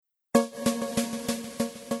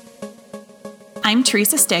I'm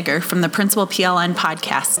Teresa Stager from the Principal PLN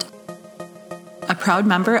podcast, a proud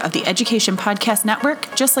member of the Education Podcast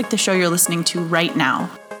Network, just like the show you're listening to right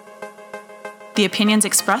now. The opinions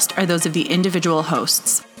expressed are those of the individual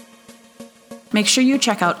hosts. Make sure you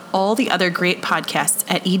check out all the other great podcasts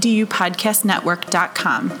at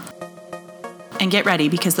edupodcastnetwork.com. And get ready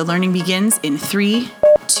because the learning begins in 3,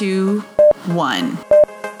 2, 1.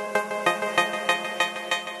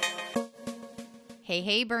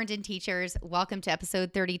 Hey, Burned-In teachers. Welcome to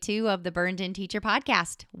episode 32 of the Burned-In Teacher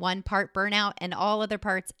Podcast. One part burnout and all other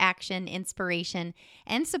parts action, inspiration,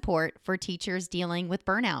 and support for teachers dealing with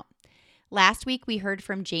burnout. Last week, we heard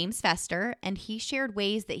from James Fester, and he shared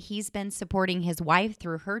ways that he's been supporting his wife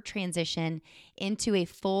through her transition into a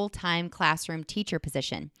full-time classroom teacher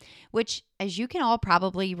position, which, as you can all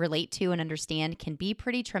probably relate to and understand, can be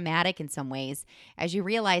pretty traumatic in some ways, as you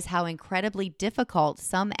realize how incredibly difficult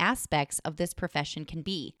some aspects of this profession can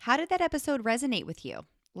be. How did that episode resonate with you?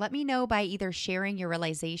 Let me know by either sharing your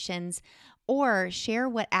realizations or share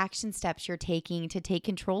what action steps you're taking to take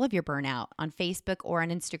control of your burnout on Facebook or on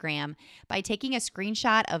Instagram by taking a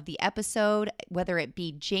screenshot of the episode, whether it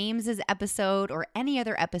be James's episode or any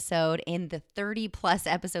other episode in the 30 plus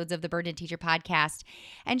episodes of the Burned-In Teacher Podcast,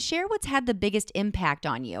 and share what's had the biggest impact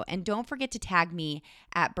on you. And don't forget to tag me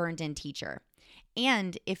at Burned-In Teacher.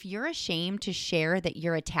 And if you're ashamed to share that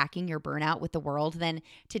you're attacking your burnout with the world, then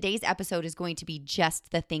today's episode is going to be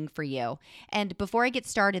just the thing for you. And before I get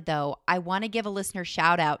started, though, I want to give a listener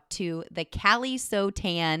shout out to the Callie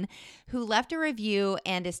Sotan, who left a review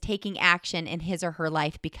and is taking action in his or her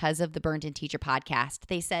life because of the Burned-In Teacher Podcast.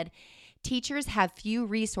 They said, teachers have few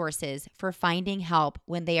resources for finding help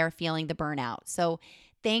when they are feeling the burnout. So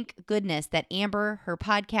thank goodness that Amber, her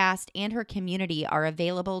podcast, and her community are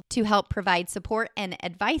available to help provide support and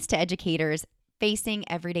advice to educators facing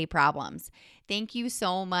everyday problems. Thank you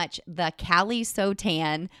so much, the Callie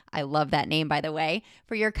Sotan, I love that name by the way,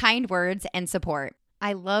 for your kind words and support.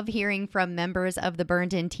 I love hearing from members of the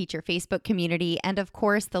Burned-In Teacher Facebook community and, of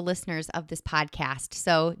course, the listeners of this podcast.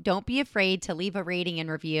 So don't be afraid to leave a rating and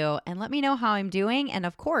review and let me know how I'm doing. And,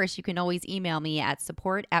 of course, you can always email me at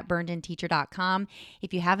support@burnedinteacher.com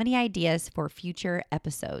if you have any ideas for future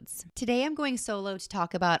episodes. Today, I'm going solo to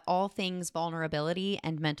talk about all things vulnerability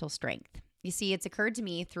and mental strength. You see, it's occurred to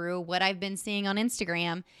me through what I've been seeing on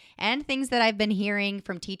Instagram and things that I've been hearing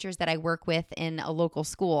from teachers that I work with in a local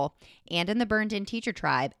school and in the Burned-In Teacher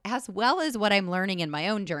Tribe, as well as what I'm learning in my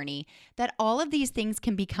own journey, that all of these things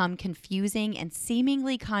can become confusing and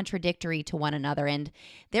seemingly contradictory to one another. And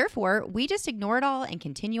therefore, we just ignore it all and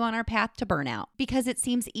continue on our path to burnout because it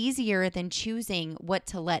seems easier than choosing what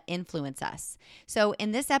to let influence us. So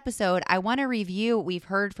in this episode, I want to review what we've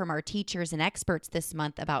heard from our teachers and experts this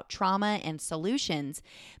month about trauma and solutions,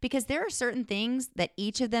 because there are certain things that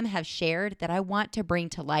each of them have shared that I want to bring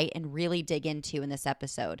to light and really dig into in this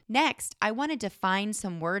episode. Next, I want to define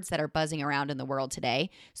some words that are buzzing around in the world today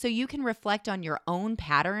so you can reflect on your own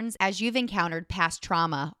patterns as you've encountered past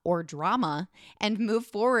trauma or drama and move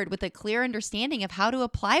forward with a clear understanding of how to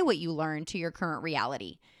apply what you learned to your current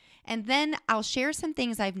reality. And then I'll share some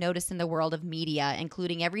things I've noticed in the world of media,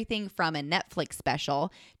 including everything from a Netflix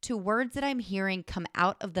special to words that I'm hearing come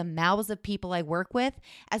out of the mouths of people I work with,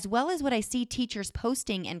 as well as what I see teachers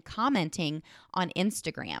posting and commenting on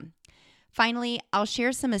Instagram. Finally, I'll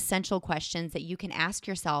share some essential questions that you can ask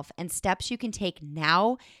yourself and steps you can take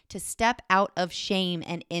now to step out of shame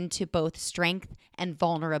and into both strength and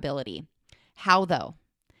vulnerability. How though?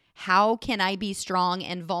 How can I be strong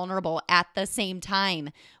and vulnerable at the same time?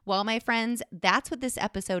 Well, my friends, that's what this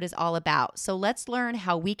episode is all about. So let's learn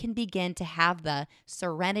how we can begin to have the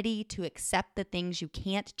serenity to accept the things you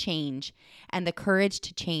can't change and the courage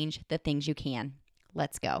to change the things you can.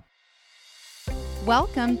 Let's go.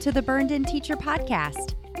 Welcome to the Burned-In Teacher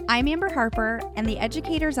Podcast. I'm Amber Harper, and the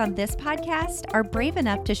educators on this podcast are brave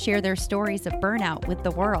enough to share their stories of burnout with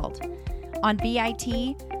the world. On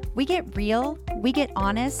BIT, we get real, we get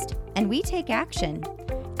honest, and we take action.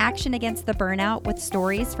 Action against the burnout with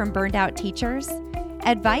stories from burned out teachers,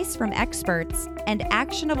 advice from experts, and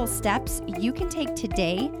actionable steps you can take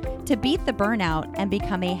today to beat the burnout and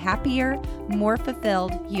become a happier, more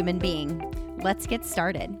fulfilled human being. Let's get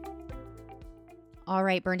started. All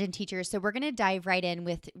right, Burned-In teachers. So we're going to dive right in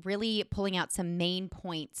with really pulling out some main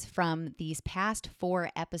points from these past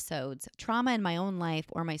 4 episodes. Trauma in my own life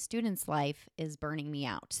or my students' life is burning me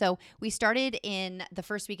out. So we started in the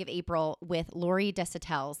first week of April with Lori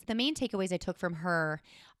Desautel's. The main takeaways I took from her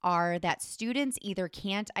are that students either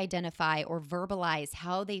can't identify or verbalize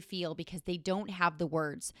how they feel because they don't have the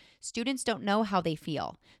words. Students don't know how they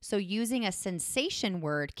feel. So using a sensation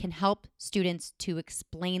word can help students to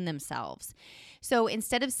explain themselves. So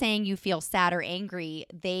instead of saying you feel sad or angry,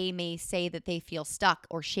 they may say that they feel stuck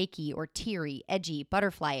or shaky or teary, edgy,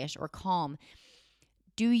 butterflyish, or calm.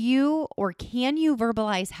 Do you or can you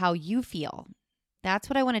verbalize how you feel? That's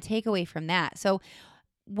what I want to take away from that. So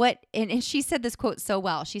and she said this quote so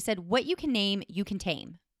well. She said, "What you can name, you can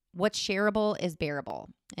tame. What's shareable is bearable."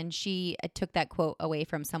 And she took that quote away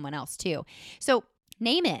from someone else too. So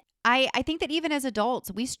name it. I think that even as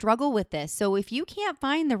adults, we struggle with this. So if you can't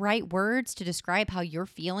find the right words to describe how you're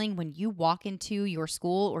feeling when you walk into your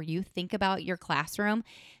school or you think about your classroom,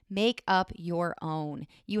 make up your own.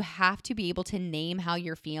 You have to be able to name how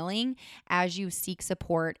you're feeling as you seek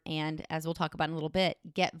support and, as we'll talk about in a little bit,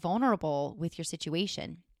 get vulnerable with your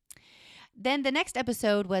situation. Then the next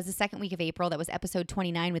episode was the second week of April. That was episode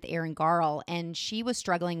 29 with Erin Garl, and she was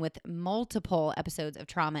struggling with multiple episodes of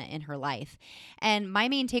trauma in her life. And my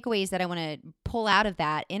main takeaways that I want to pull out of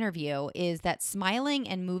that interview is that smiling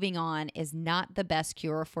and moving on is not the best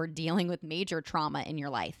cure for dealing with major trauma in your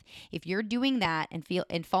life. If you're doing that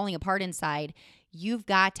and falling apart inside, you've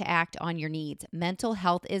got to act on your needs. Mental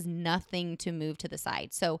health is nothing to move to the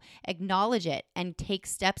side. So acknowledge it and take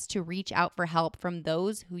steps to reach out for help from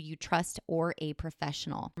those who you trust or a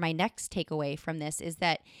professional. My next takeaway from this is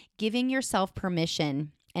that giving yourself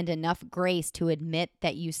permission and enough grace to admit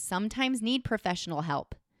that you sometimes need professional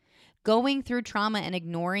help. Going through trauma and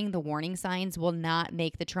ignoring the warning signs will not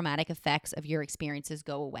make the traumatic effects of your experiences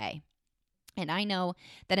go away. And I know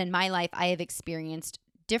that in my life, I have experienced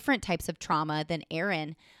different types of trauma than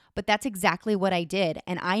Erin, but that's exactly what I did.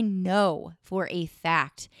 And I know for a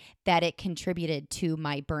fact that it contributed to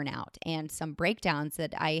my burnout and some breakdowns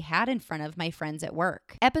that I had in front of my friends at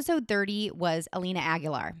work. Episode 30 was Alina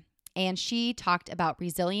Aguilar, and she talked about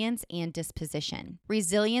resilience and disposition.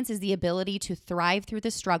 Resilience is the ability to thrive through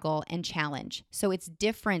the struggle and challenge. So it's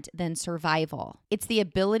different than survival. It's the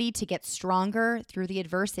ability to get stronger through the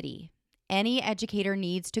adversity. Any educator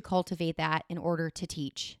needs to cultivate that in order to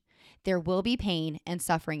teach. There will be pain and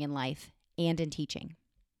suffering in life and in teaching.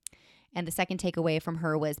 And the second takeaway from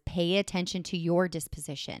her was pay attention to your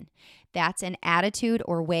disposition. That's an attitude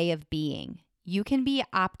or way of being. You can be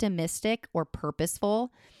optimistic or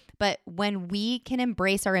purposeful, but when we can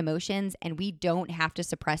embrace our emotions and we don't have to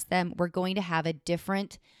suppress them, we're going to have a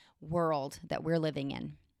different world that we're living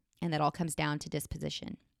in. And that all comes down to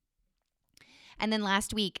disposition. And then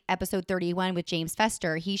last week, episode 31 with James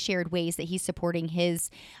Fester, he shared ways that he's supporting his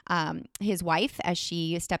wife as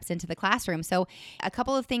she steps into the classroom. So a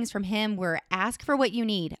couple of things from him were ask for what you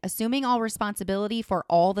need. Assuming all responsibility for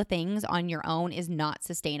all the things on your own is not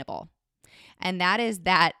sustainable. And that is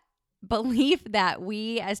that belief that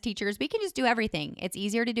we as teachers, we can just do everything. It's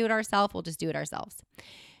easier to do it ourselves. We'll just do it ourselves.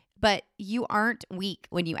 But you aren't weak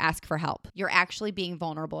when you ask for help. You're actually being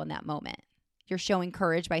vulnerable in that moment. You're showing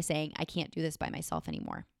courage by saying, I can't do this by myself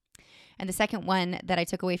anymore. And the second one that I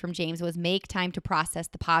took away from James was make time to process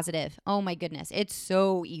the positive. Oh my goodness. It's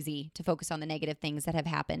so easy to focus on the negative things that have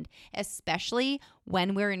happened, especially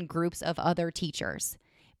when we're in groups of other teachers.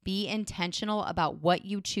 Be intentional about what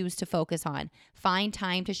you choose to focus on. Find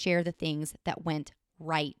time to share the things that went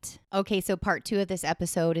right. Okay, so part 2 of this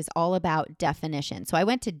episode is all about definition. So I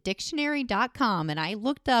went to dictionary.com and I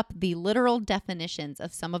looked up the literal definitions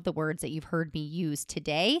of some of the words that you've heard me use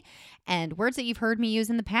today and words that you've heard me use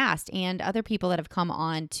in the past and other people that have come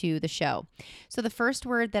on to the show. So the first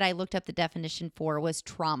word that I looked up the definition for was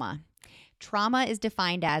trauma. Trauma is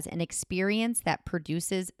defined as an experience that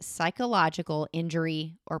produces psychological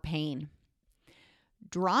injury or pain.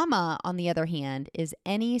 Drama, on the other hand, is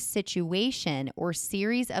any situation or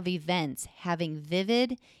series of events having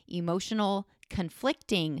vivid, emotional,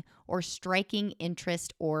 conflicting, or striking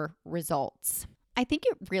interest or results. I think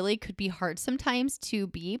it really could be hard sometimes to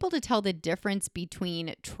be able to tell the difference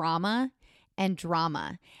between trauma and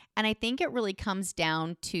drama. And I think it really comes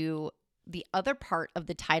down to the other part of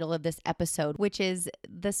the title of this episode, which is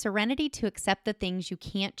the serenity to accept the things you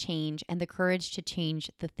can't change and the courage to change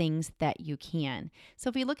the things that you can. So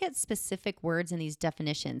if we look at specific words in these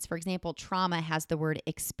definitions, for example, trauma has the word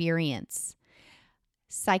experience,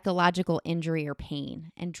 psychological injury or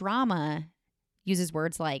pain, and drama uses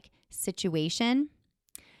words like situation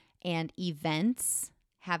and events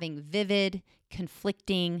having vivid,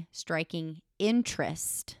 conflicting, striking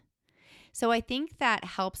interest. So I think that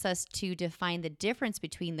helps us to define the difference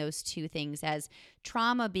between those two things as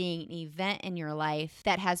trauma being an event in your life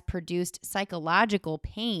that has produced psychological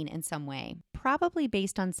pain in some way. probably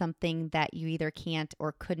based on something that you either can't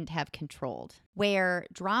or couldn't have controlled. Where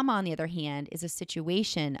drama, on the other hand, is a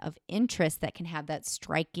situation of interest that can have that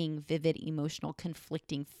striking, vivid, emotional,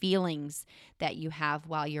 conflicting feelings that you have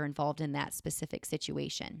while you're involved in that specific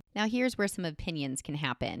situation. Now, here's where some opinions can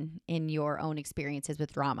happen in your own experiences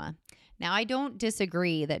with drama. Now, I don't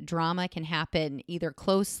disagree that drama can happen either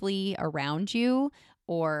closely around you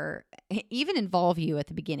or even involve you at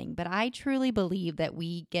the beginning, but I truly believe that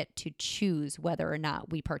we get to choose whether or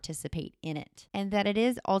not we participate in it, and that it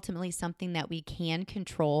is ultimately something that we can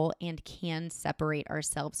control and can separate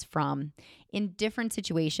ourselves from in different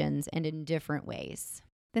situations and in different ways.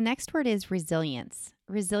 The next word is resilience.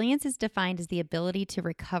 Resilience is defined as the ability to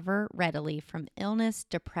recover readily from illness,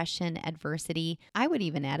 depression, adversity. I would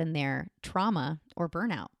even add in there trauma or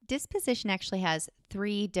burnout. Disposition actually has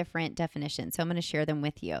 3 different definitions, so I'm going to share them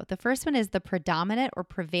with you. The first one is the predominant or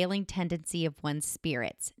prevailing tendency of one's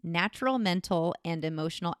spirits, natural, mental, and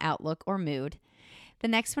emotional outlook or mood. The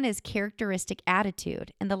next one is characteristic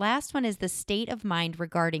attitude. And the last one is the state of mind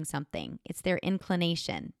regarding something. It's their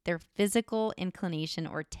inclination, their physical inclination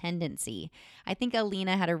or tendency. I think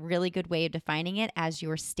Alina had a really good way of defining it as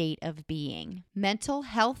your state of being. Mental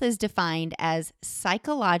health is defined as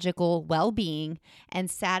psychological well-being and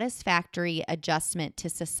satisfactory adjustment to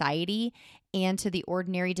society and to the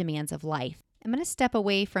ordinary demands of life. I'm going to step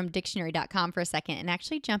away from dictionary.com for a second and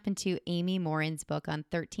actually jump into Amy Morin's book on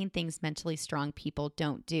 13 things mentally strong people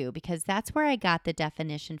don't do, because that's where I got the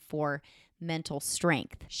definition for mental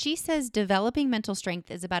strength. She says developing mental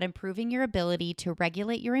strength is about improving your ability to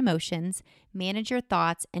regulate your emotions, manage your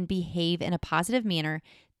thoughts, and behave in a positive manner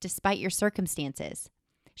despite your circumstances.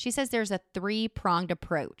 She says there's a 3-pronged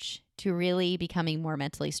approach to really becoming more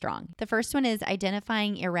mentally strong. The first one is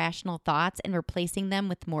identifying irrational thoughts and replacing them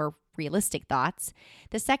with more realistic thoughts.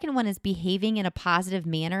 The second one is behaving in a positive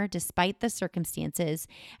manner despite the circumstances.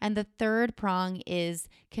 And the third prong is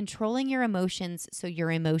controlling your emotions so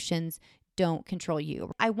your emotions don't control you.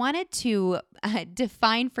 I wanted to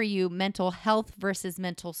define for you mental health versus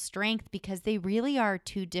mental strength because they really are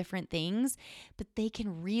 2 different things, but they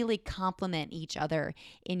can really complement each other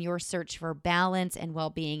in your search for balance and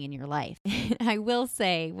well-being in your life. I will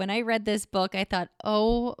say, when I read this book, I thought,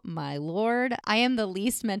 oh my Lord, I am the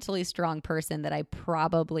least mentally strong person that I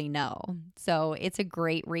probably know. So it's a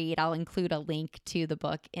great read. I'll include a link to the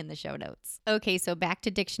book in the show notes. Okay, so back to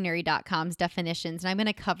dictionary.com's definitions, and I'm going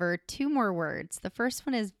to cover 2 more words. The first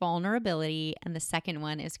one is vulnerability, and the second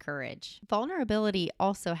one is courage. Vulnerability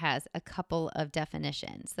also has a couple of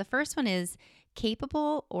definitions. The first one is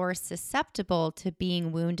capable or susceptible to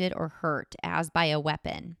being wounded or hurt as by a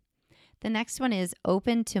weapon. The next one is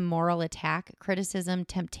open to moral attack, criticism,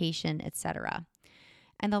 temptation, etc.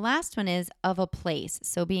 And the last one is of a place,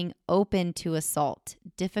 so being open to assault,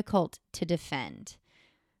 difficult to defend.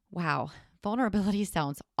 Wow. Vulnerability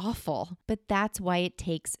sounds awful, but that's why it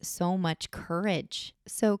takes so much courage.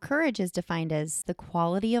 So courage is defined as the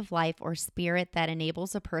quality of life or spirit that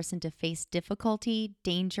enables a person to face difficulty,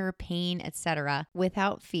 danger, pain, etc.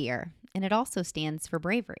 without fear. And it also stands for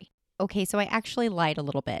bravery. Okay, so I actually lied a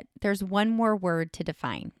little bit. There's one more word to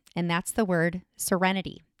define, and that's the word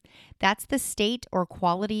serenity. That's the state or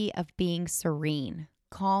quality of being serene,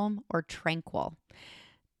 calm, or tranquil.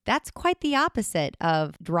 That's quite the opposite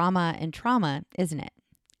of drama and trauma, isn't it?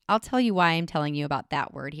 I'll tell you why I'm telling you about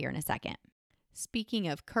that word here in a second. Speaking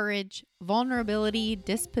of courage, vulnerability,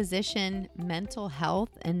 disposition, mental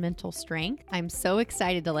health, and mental strength, I'm so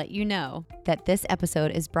excited to let you know that this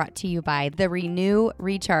episode is brought to you by the Renew,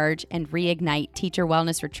 Recharge, and Reignite Teacher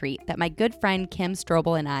Wellness Retreat that my good friend Kim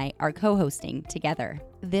Strobel and I are co-hosting together.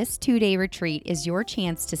 This 2-day retreat is your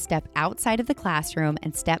chance to step outside of the classroom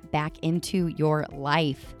and step back into your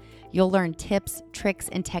life. You'll learn tips, tricks,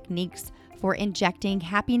 and techniques for injecting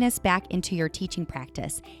happiness back into your teaching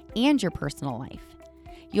practice and your personal life.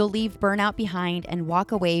 You'll leave burnout behind and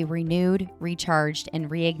walk away renewed, recharged, and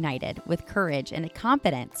reignited with courage and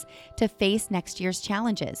confidence to face next year's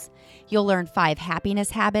challenges. You'll learn 5 happiness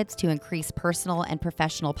habits to increase personal and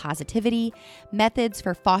professional positivity, methods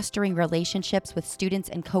for fostering relationships with students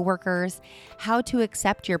and coworkers, how to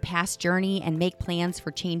accept your past journey and make plans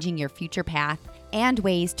for changing your future path, and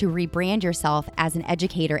ways to rebrand yourself as an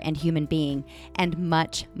educator and human being, and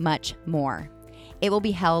much, much more. It will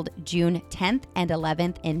be held June 10th and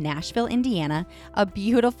 11th in Nashville, Indiana, a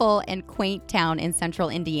beautiful and quaint town in central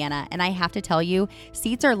Indiana. And I have to tell you,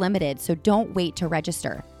 seats are limited, so don't wait to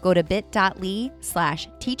register. Go to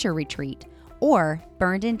bit.ly/teacher-retreat or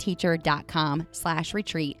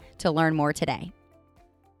burnedinteacher.com/retreat to learn more today.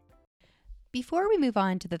 Before we move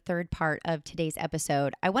on to the third part of today's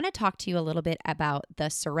episode, I want to talk to you a little bit about the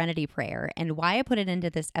Serenity Prayer and why I put it into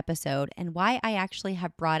this episode and why I actually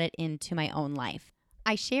have brought it into my own life.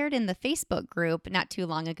 I shared in the Facebook group not too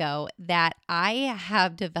long ago that I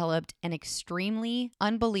have developed an extremely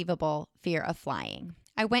unbelievable fear of flying.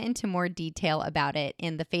 I went into more detail about it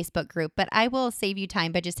in the Facebook group, but I will save you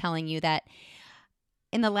time by just telling you that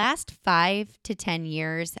in the last 5 to 10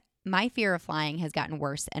 years, my fear of flying has gotten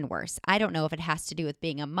worse and worse. I don't know if it has to do with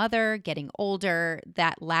being a mother, getting older,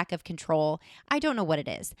 that lack of control. I don't know what it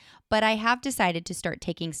is, but I have decided to start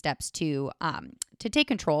taking steps to take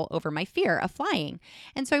control over my fear of flying.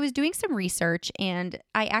 And so I was doing some research and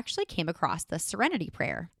I actually came across the Serenity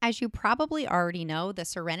Prayer. As you probably already know, the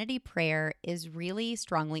Serenity Prayer is really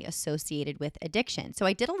strongly associated with addiction. So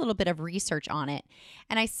I did a little bit of research on it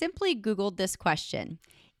and I simply Googled this question: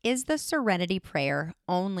 is the Serenity Prayer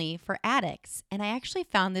only for addicts? And I actually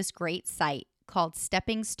found this great site called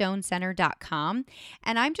steppingstoncenter.com.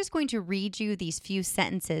 And I'm just going to read you these few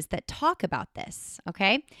sentences that talk about this,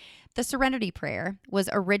 okay? The Serenity Prayer was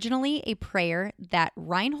originally a prayer that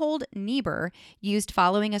Reinhold Niebuhr used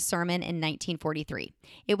following a sermon in 1943.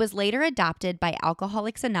 It was later adopted by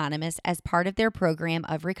Alcoholics Anonymous as part of their program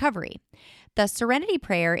of recovery. The Serenity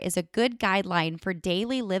Prayer is a good guideline for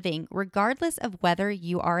daily living, regardless of whether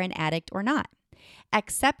you are an addict or not.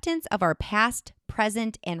 Acceptance of our past,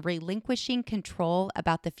 present, and relinquishing control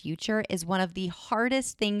about the future is one of the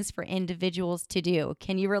hardest things for individuals to do.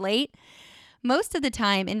 Can you relate? Most of the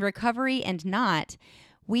time in recovery and not,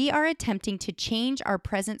 we are attempting to change our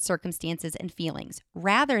present circumstances and feelings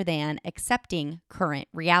rather than accepting current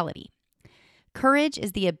reality. Courage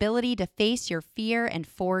is the ability to face your fear and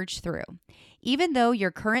forge through. Even though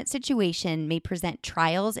your current situation may present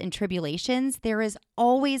trials and tribulations, there is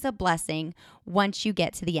always a blessing once you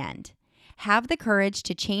get to the end. Have the courage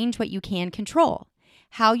to change what you can control,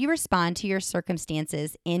 how you respond to your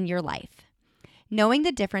circumstances in your life. Knowing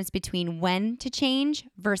the difference between when to change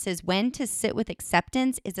versus when to sit with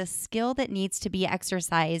acceptance is a skill that needs to be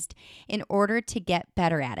exercised in order to get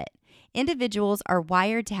better at it. Individuals are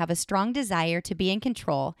wired to have a strong desire to be in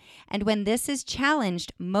control, and when this is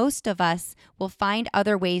challenged, most of us will find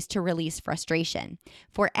other ways to release frustration.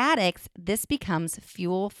 For addicts, this becomes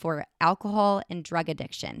fuel for alcohol and drug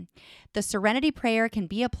addiction. The Serenity Prayer can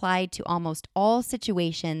be applied to almost all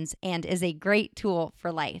situations and is a great tool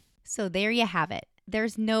for life. So there you have it.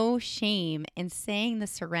 There's no shame in saying the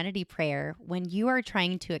Serenity Prayer when you are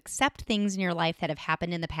trying to accept things in your life that have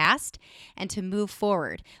happened in the past and to move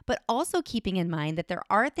forward, but also keeping in mind that there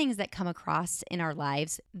are things that come across in our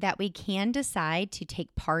lives that we can decide to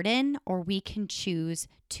take part in, or we can choose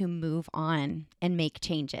to move on and make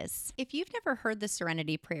changes. If you've never heard the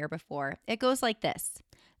Serenity Prayer before, it goes like this: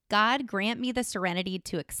 God, grant me the serenity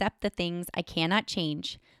to accept the things I cannot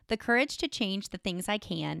change, the courage to change the things I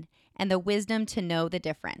can, and the wisdom to know the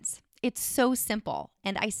difference. It's so simple,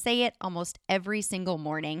 and I say it almost every single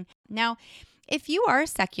morning. Now, if you are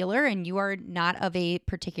secular and you are not of a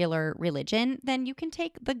particular religion, then you can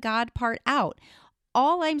take the God part out.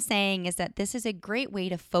 All I'm saying is that this is a great way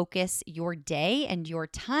to focus your day and your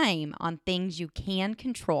time on things you can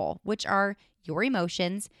control, which are your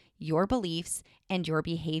emotions, your beliefs, and your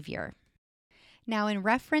behavior. Now, in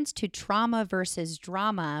reference to trauma versus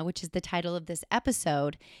drama, which is the title of this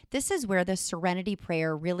episode, this is where the Serenity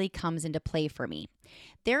Prayer really comes into play for me.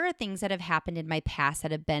 There are things that have happened in my past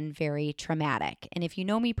that have been very traumatic. And if you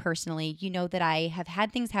know me personally, you know that I have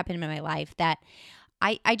had things happen in my life that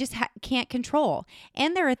I just can't control.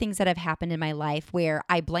 And there are things that have happened in my life where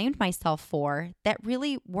I blamed myself for that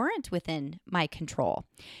really weren't within my control.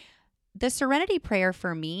 The Serenity Prayer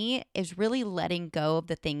for me is really letting go of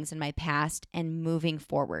the things in my past and moving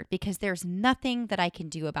forward, because there's nothing that I can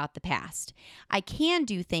do about the past. I can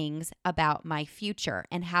do things about my future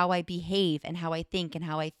and how I behave and how I think and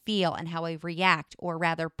how I feel and how I react, or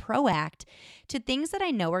rather proact, to things that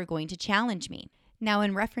I know are going to challenge me. Now,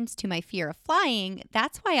 in reference to my fear of flying,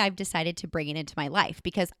 that's why I've decided to bring it into my life,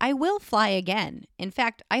 because I will fly again. In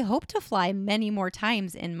fact, I hope to fly many more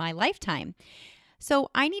times in my lifetime.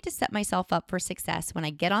 So I need to set myself up for success when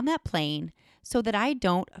I get on that plane so that I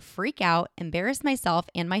don't freak out, embarrass myself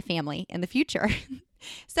and my family in the future.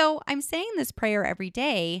 So I'm saying this prayer every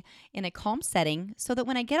day in a calm setting so that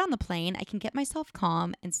when I get on the plane, I can get myself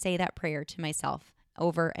calm and say that prayer to myself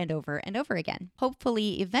over and over and over again.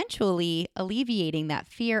 Hopefully, eventually alleviating that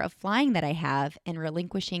fear of flying that I have and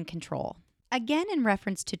relinquishing control. Again, in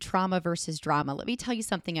reference to trauma versus drama, let me tell you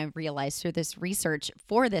something I've realized through this research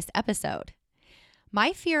for this episode.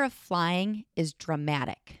 My fear of flying is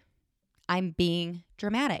dramatic. I'm being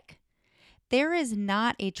dramatic. There is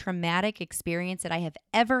not a traumatic experience that I have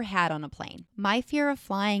ever had on a plane. My fear of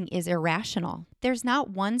flying is irrational. There's not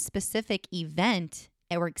one specific event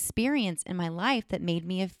or experience in my life that made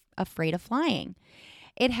me afraid of flying.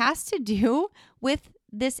 It has to do with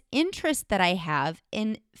this interest that I have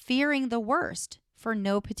in fearing the worst for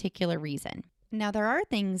no particular reason. Now, there are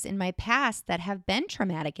things in my past that have been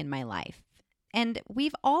traumatic in my life. And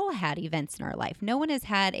we've all had events in our life. No one has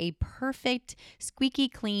had a perfect, squeaky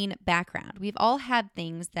clean background. We've all had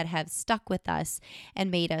things that have stuck with us and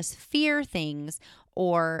made us fear things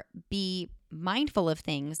or be mindful of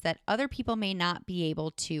things that other people may not be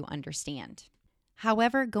able to understand.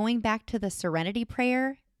 However, going back to the Serenity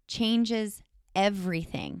prayer changes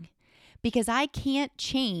everything, because I can't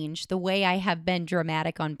change the way I have been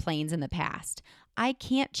dramatic on planes in the past. I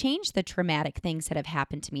can't change the traumatic things that have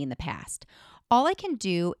happened to me in the past. All I can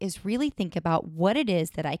do is really think about what it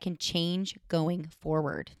is that I can change going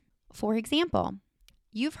forward. For example,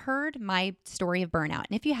 you've heard my story of burnout.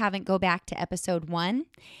 And if you haven't, go back to episode 1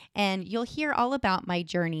 and you'll hear all about my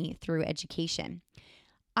journey through education.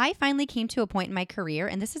 I finally came to a point in my career,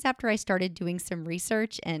 and this is after I started doing some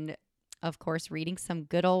research and, of course, reading some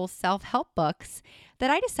good old self-help books, that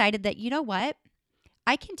I decided that, you know what?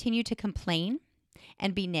 I continue to complain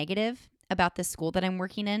and be negative about the school that I'm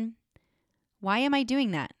working in. Why am I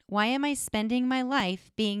doing that? Why am I spending my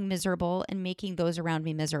life being miserable and making those around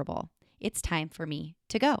me miserable? It's time for me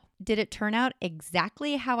to go. Did it turn out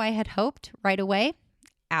exactly how I had hoped right away?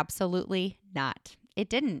 Absolutely not. It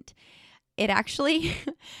didn't. It actually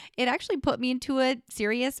put me into a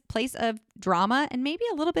serious place of drama and maybe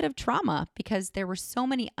a little bit of trauma, because there were so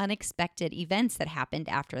many unexpected events that happened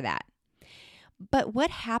after that. But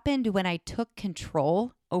what happened when I took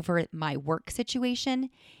control over my work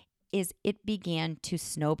situation is it began to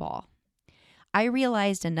snowball. I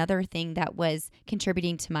realized another thing that was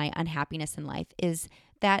contributing to my unhappiness in life is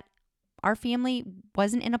that our family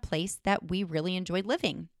wasn't in a place that we really enjoyed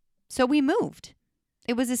living. So we moved.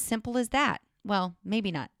 It was as simple as that. Well, maybe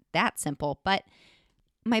not that simple, but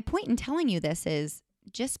my point in telling you this is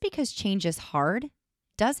just because change is hard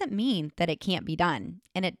doesn't mean that it can't be done.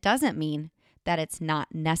 And it doesn't mean that it's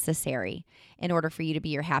not necessary in order for you to be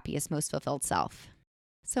your happiest, most fulfilled self.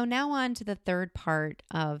 So now on to the third part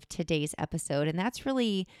of today's episode, and that's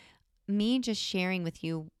really me just sharing with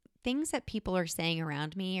you things that people are saying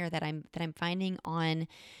around me, or that I'm finding on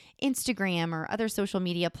Instagram or other social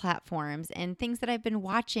media platforms, and things that I've been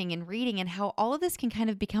watching and reading, and how all of this can kind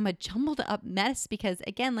of become a jumbled up mess because,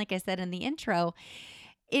 again, like I said in the intro,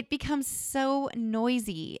 it becomes so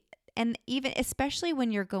noisy. And even especially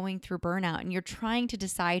when you're going through burnout and you're trying to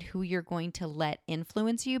decide who you're going to let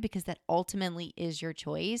influence you, because that ultimately is your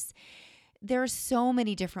choice, there are so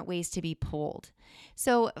many different ways to be pulled.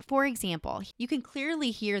 So, for example, you can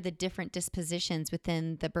clearly hear the different dispositions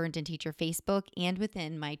within the Burned In Teacher Facebook and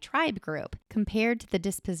within my tribe group compared to the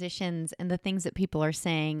dispositions and the things that people are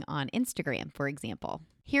saying on Instagram, for example.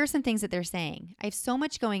 Here are some things that they're saying. I have so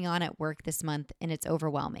much going on at work this month and it's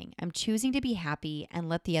overwhelming. I'm choosing to be happy and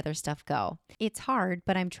let the other stuff go. It's hard,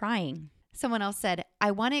 but I'm trying. Someone else said,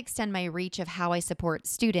 I want to extend my reach of how I support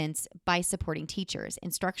students by supporting teachers.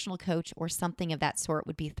 Instructional coach or something of that sort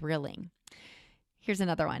would be thrilling. Here's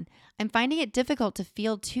another one. I'm finding it difficult to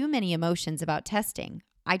feel too many emotions about testing.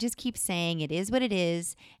 I just keep saying it is what it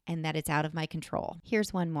is and that it's out of my control.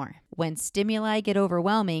 Here's one more. When stimuli get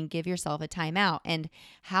overwhelming, give yourself a timeout. And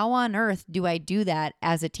how on earth do I do that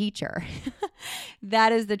as a teacher?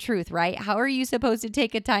 That is the truth, right? How are you supposed to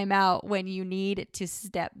take a timeout when you need to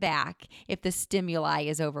step back if the stimuli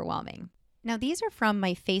is overwhelming? Now, these are from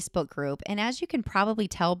my Facebook group, and as you can probably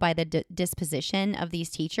tell by the disposition of these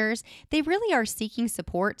teachers, they really are seeking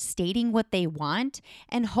support, stating what they want,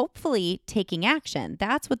 and hopefully taking action.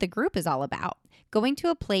 That's what the group is all about. Going to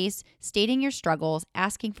a place, stating your struggles,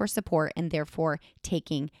 asking for support, and therefore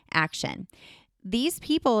taking action. These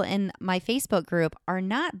people in my Facebook group are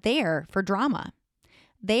not there for drama.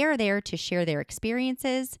 They are there to share their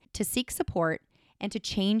experiences, to seek support, and to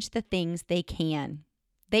change the things they can.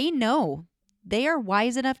 They know. They are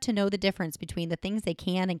wise enough to know the difference between the things they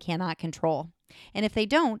can and cannot control. And if they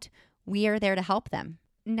don't, we are there to help them.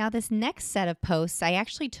 Now, this next set of posts I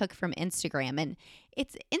actually took from Instagram, and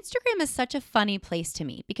Instagram is such a funny place to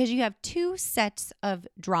me because you have two sets of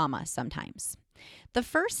drama sometimes. The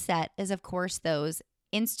first set is, of course, those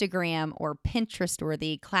Instagram or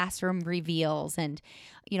Pinterest-worthy classroom reveals and,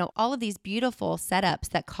 all of these beautiful setups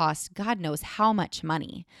that cost God knows how much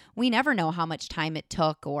money. We never know how much time it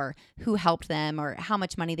took or who helped them or how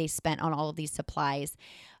much money they spent on all of these supplies.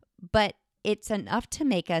 But it's enough to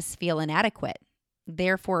make us feel inadequate,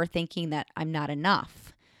 therefore thinking that I'm not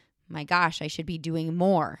enough. my gosh, I should be doing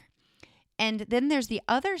more. And then there's the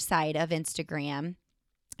other side of Instagram,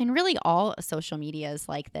 and really all social media is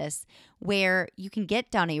like this, where you can get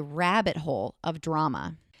down a rabbit hole of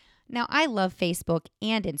drama. Now, I love Facebook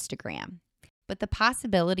and Instagram, but the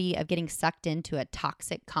possibility of getting sucked into a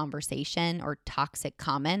toxic conversation or toxic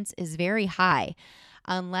comments is very high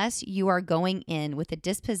unless you are going in with a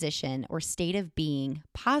disposition or state of being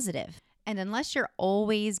positive. And unless you're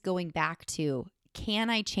always going back to, can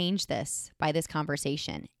I change this by this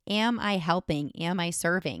conversation? Am I helping? Am I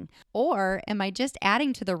serving? Or am I just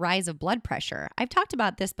adding to the rise of blood pressure? I've talked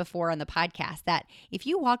about this before on the podcast, that if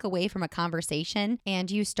you walk away from a conversation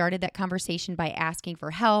and you started that conversation by asking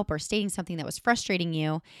for help or stating something that was frustrating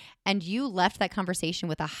you, and you left that conversation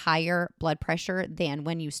with a higher blood pressure than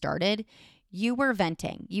when you started, you were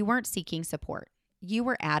venting. You weren't seeking support. You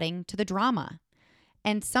were adding to the drama.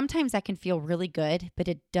 And sometimes that can feel really good, but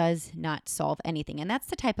it does not solve anything. And that's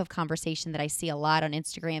the type of conversation that I see a lot on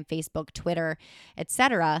Instagram, Facebook, Twitter,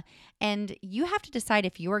 etc. And you have to decide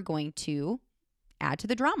if you are going to add to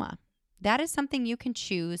the drama. That is something you can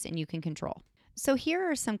choose and you can control. So here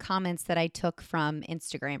are some comments that I took from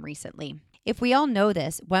Instagram recently. If we all know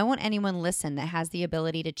this, why won't anyone listen that has the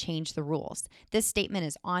ability to change the rules? This statement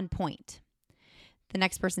is on point. The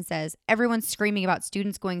next person says, everyone screaming about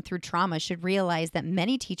students going through trauma should realize that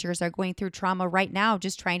many teachers are going through trauma right now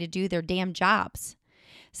just trying to do their damn jobs.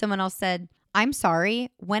 Someone else said, I'm sorry,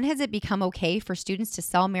 when has it become okay for students to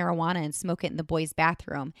sell marijuana and smoke it in the boys'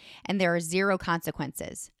 bathroom and there are zero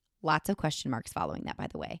consequences? Lots of question marks following that, by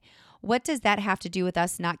the way. What does that have to do with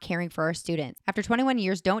us not caring for our students? After 21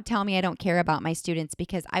 years, don't tell me I don't care about my students,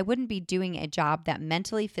 because I wouldn't be doing a job that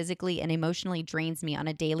mentally, physically, and emotionally drains me on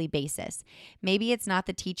a daily basis. Maybe it's not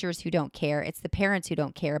the teachers who don't care, it's the parents who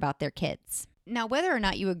don't care about their kids. Now, whether or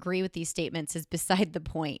not you agree with these statements is beside the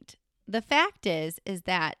point. The fact is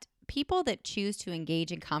that people that choose to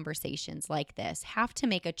engage in conversations like this have to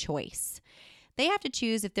make a choice. They have to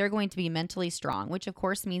choose if they're going to be mentally strong, which of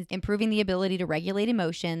course means improving the ability to regulate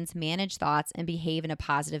emotions, manage thoughts, and behave in a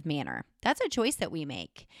positive manner. That's a choice that we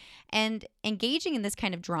make. And engaging in this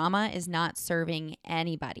kind of drama is not serving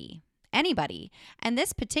anybody. And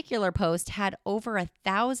this particular post had over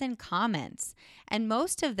 1,000 comments, and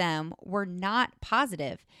most of them were not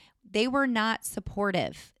positive. They were not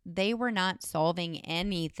supportive. They were not solving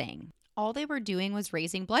anything. All they were doing was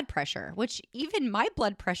raising blood pressure, which even my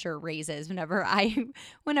blood pressure raises whenever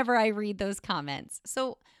I read those comments.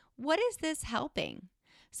 So what is this helping?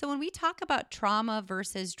 So when we talk about trauma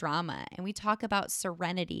versus drama, and we talk about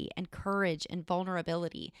serenity and courage and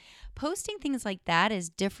vulnerability, posting things like that is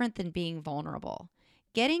different than being vulnerable.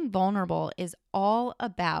 Getting vulnerable is all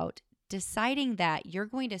about deciding that you're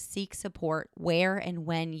going to seek support where and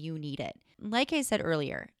when you need it. Like I said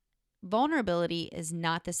earlier, vulnerability is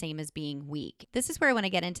not the same as being weak. This is where I want to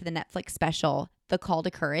get into the Netflix special, The Call to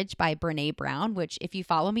Courage by Brene Brown, which if you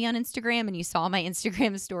follow me on Instagram and you saw my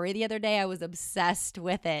Instagram story the other day, I was obsessed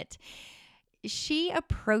with it. She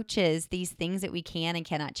approaches these things that we can and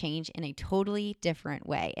cannot change in a totally different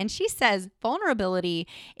way. And she says vulnerability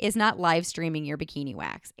is not live streaming your bikini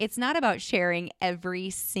wax. It's not about sharing every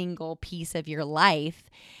single piece of your life.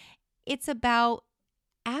 It's about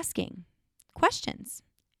asking questions.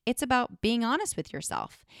 It's about being honest with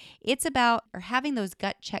yourself. It's about having those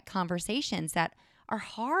gut check conversations that are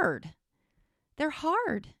hard. They're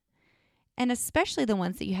hard. And especially the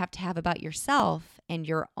ones that you have to have about yourself and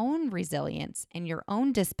your own resilience and your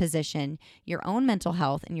own disposition, your own mental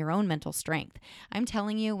health, and your own mental strength. I'm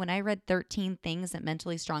telling you, when I read 13 things that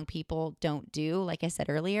mentally strong people don't do, like I said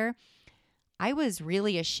earlier, I was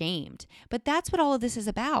really ashamed. But that's what all of this is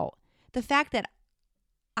about. The fact that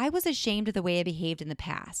I was ashamed of the way I behaved in the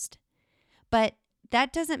past, but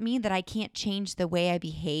that doesn't mean that I can't change the way I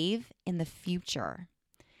behave in the future.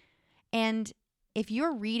 And if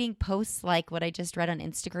you're reading posts like what I just read on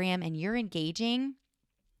Instagram and you're engaging,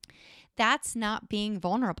 that's not being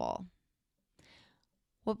vulnerable.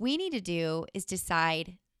 What we need to do is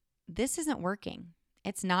decide, this isn't working.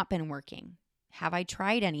 It's not been working. Have I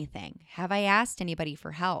tried anything? Have I asked anybody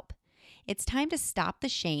for help? It's time to stop the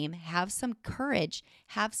shame, have some courage,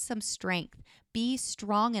 have some strength, be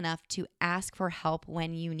strong enough to ask for help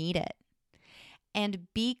when you need it,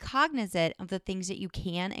 and be cognizant of the things that you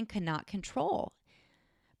can and cannot control.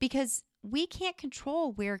 Because we can't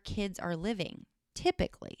control where kids are living.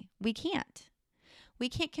 Typically, we can't. We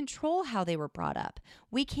can't control how they were brought up.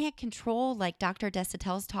 We can't control, like Dr.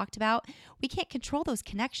 Desautel's talked about, we can't control those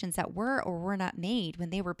connections that were or were not made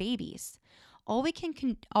when they were babies. All we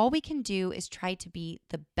can do is try to be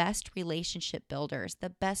the best relationship builders, the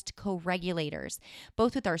best co-regulators,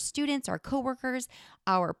 both with our students, our coworkers,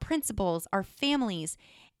 our principals, our families.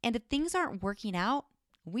 And if things aren't working out,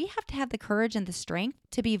 we have to have the courage and the strength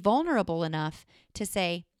to be vulnerable enough to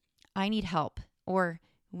say, I need help, or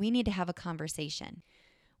we need to have a conversation.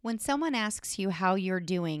 When someone asks you how you're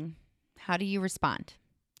doing, how do you respond?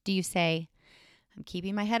 Do you say, I'm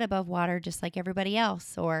keeping my head above water just like everybody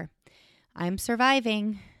else, or I'm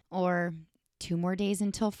surviving, or 2 more days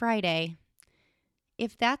until Friday?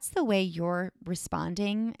 If that's the way you're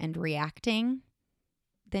responding and reacting,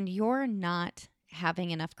 then you're not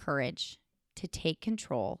having enough courage to take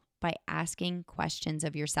control by asking questions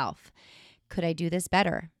of yourself. Could I do this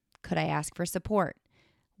better? Could I ask for support?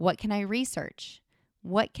 What can I research?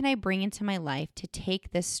 What can I bring into my life to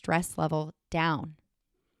take this stress level down?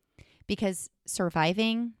 Because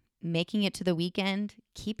surviving, making it to the weekend,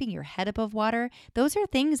 keeping your head above water, those are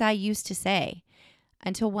things I used to say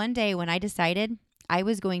until one day when I decided I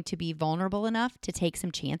was going to be vulnerable enough to take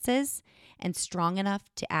some chances and strong enough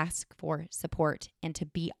to ask for support and to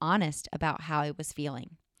be honest about how I was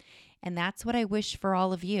feeling. And that's what I wish for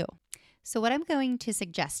all of you. So what I'm going to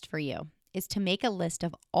suggest for you is to make a list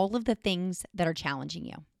of all of the things that are challenging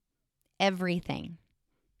you. Everything.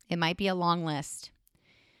 It might be a long list.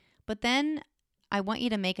 But then I want you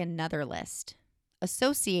to make another list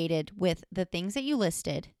associated with the things that you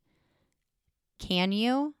listed. Can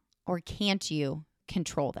you or can't you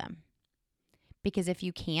control them? Because if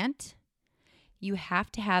you can't, you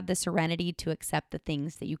have to have the serenity to accept the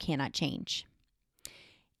things that you cannot change.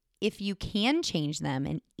 If you can change them,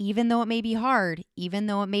 and even though it may be hard, even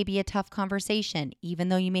though it may be a tough conversation, even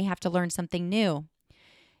though you may have to learn something new,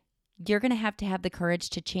 you're going to have the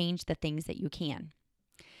courage to change the things that you can.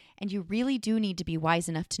 And you really do need to be wise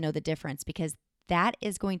enough to know the difference, because that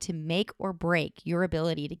is going to make or break your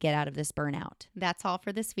ability to get out of this burnout. That's all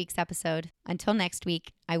for this week's episode. Until next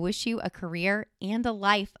week, I wish you a career and a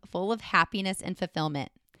life full of happiness and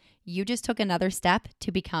fulfillment. You just took another step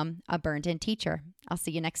to become a burned-in teacher. I'll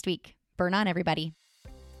see you next week. Burn on, everybody.